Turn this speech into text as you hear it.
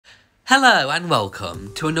Hello and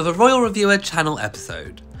welcome to another Royal Reviewer channel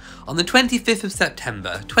episode. On the 25th of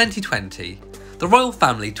September 2020, the royal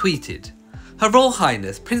family tweeted, Her Royal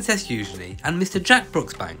Highness Princess Eugenie and Mr Jack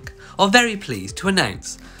Brooksbank are very pleased to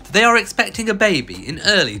announce that they are expecting a baby in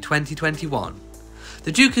early 2021.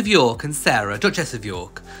 The Duke of York and Sarah, Duchess of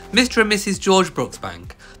York, Mr and Mrs George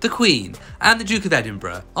Brooksbank, the Queen and the Duke of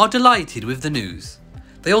Edinburgh are delighted with the news.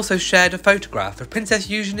 They also shared a photograph of Princess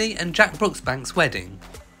Eugenie and Jack Brooksbank's wedding.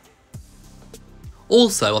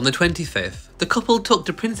 Also on the 25th, the couple took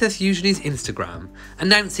to Princess Eugenie's Instagram,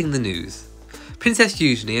 announcing the news. Princess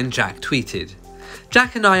Eugenie and Jack tweeted,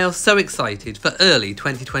 Jack and I are so excited for early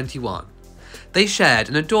 2021. They shared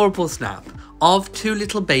an adorable snap of two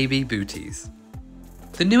little baby booties.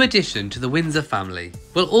 The new addition to the Windsor family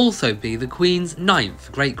will also be the Queen's 9th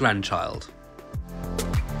great-grandchild.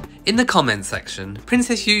 In the comments section,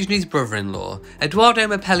 Princess Eugenie's brother-in-law, Edoardo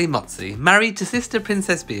Mapelli Mozzi, married to sister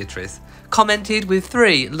Princess Beatrice, commented with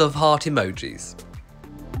 3 love heart emojis.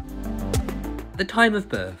 At the time of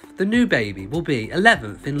birth, the new baby will be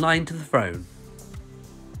 11th in line to the throne.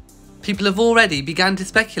 People have already begun to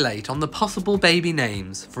speculate on the possible baby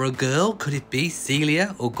names. For a girl, could it be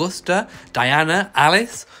Celia, Augusta, Diana,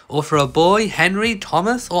 Alice? Or for a boy, Henry,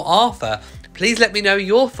 Thomas or Arthur? Please let me know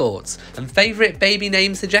your thoughts and favourite baby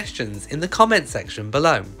name suggestions in the comment section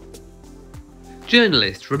below.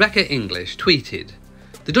 Journalist Rebecca English tweeted,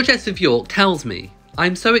 The Duchess of York tells me,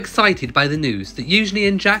 I'm so excited by the news that Eugenie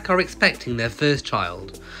and Jack are expecting their first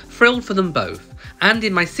child. Thrilled for them both, and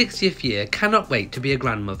in my 60th year cannot wait to be a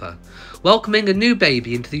grandmother. Welcoming a new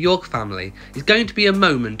baby into the York family is going to be a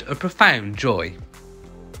moment of profound joy.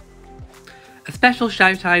 A special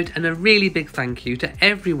shout out and a really big thank you to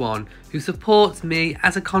everyone who supports me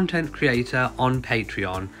as a content creator on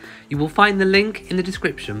Patreon. You will find the link in the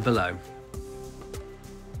description below.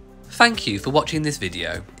 Thank you for watching this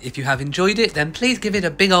video. If you have enjoyed it, then please give it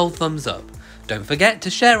a big old thumbs up. Don't forget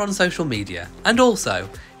to share on social media and also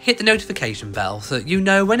hit the notification bell so that you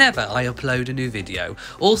know whenever I upload a new video.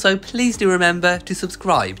 Also, please do remember to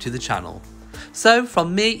subscribe to the channel. So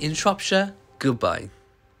from me in Shropshire, goodbye.